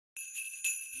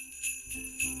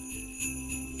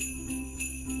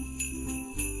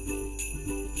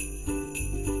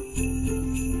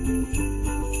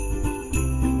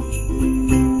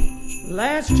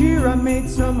Last year I made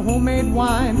some homemade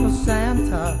wine for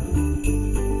Santa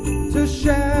to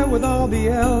share with all the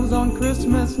elves on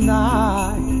Christmas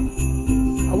night.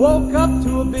 I woke up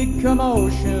to a big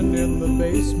commotion in the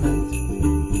basement,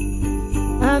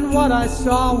 and what I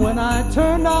saw when I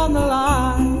turned on the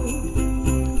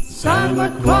light: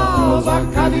 Santa Claus,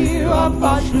 Arcadio,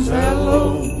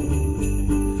 Abashusello.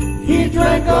 He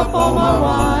drank up all my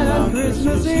wine on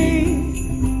Christmas Eve.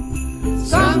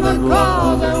 Santa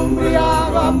Claus,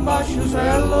 embriago,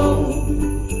 Abashusello.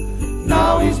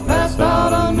 Now he's passed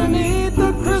out underneath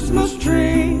the Christmas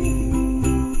tree.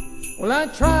 Well, I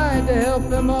tried to help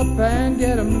him up and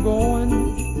get him going,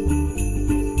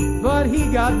 but he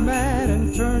got mad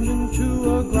and turned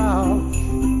into a grouch.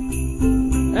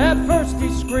 At first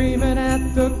he's screaming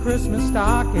at the Christmas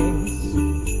stockings,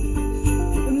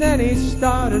 and then he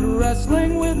started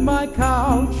wrestling with my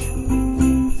couch.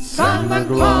 Santa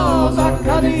Claus,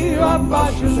 Arcadio,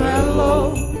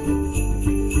 Abashusello.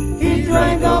 He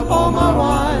drank up all my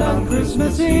wine on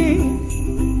Christmas Eve.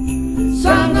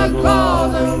 Santa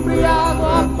Claus,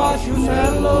 embriago,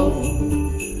 Abashusello.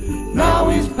 Now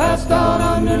he's passed out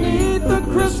underneath the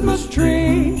Christmas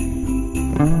tree.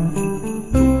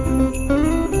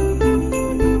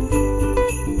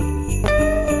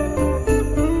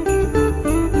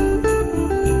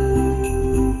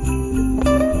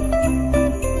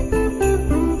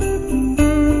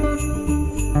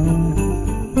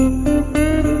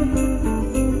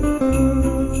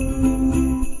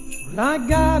 I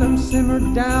got him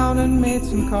simmered down and made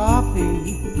some coffee.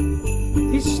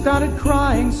 He started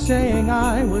crying, saying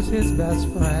I was his best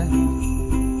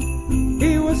friend.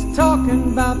 He was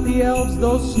talking about the elves,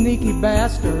 those sneaky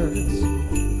bastards,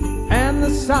 and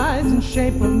the size and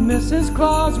shape of Mrs.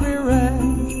 Claus' rear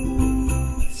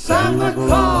end. Santa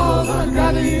Claus,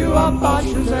 Arcadio,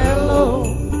 Abashusello.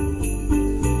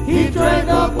 He drank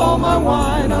up all my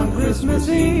wine on Christmas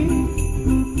Eve.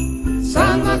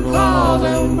 Santa Claus,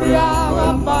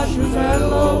 embriago,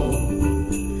 Abashusello.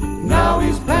 Now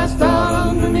he's passed out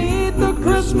underneath the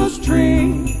Christmas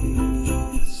tree.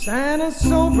 Santa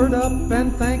sobered up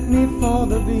and thanked me for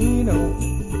the vino.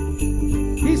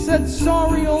 He said,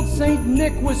 sorry old Saint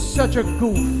Nick was such a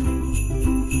goof.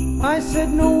 I said,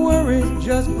 no worries,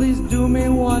 just please do me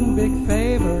one big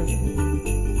favor.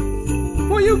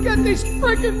 Will you get these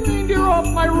frickin' reindeer off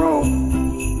my roof?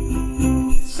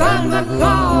 Santa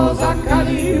Claus,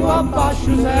 Arcadio,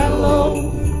 Abashusello.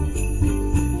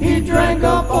 He drank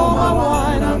up all my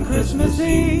wine on Christmas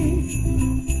Eve.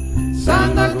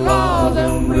 Santa Claus,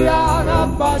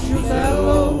 embriago,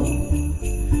 Abashusello.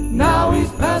 Now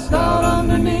he's passed out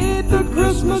underneath the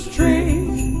Christmas tree.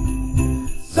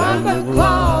 Santa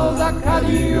Claus,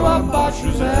 Arcadio,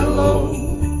 Abashusello.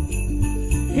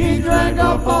 He drank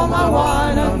up all my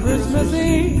wine on Christmas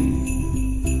Eve.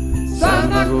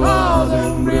 Santa Claus,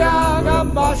 embriago,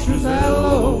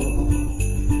 Abashusello.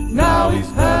 Now he's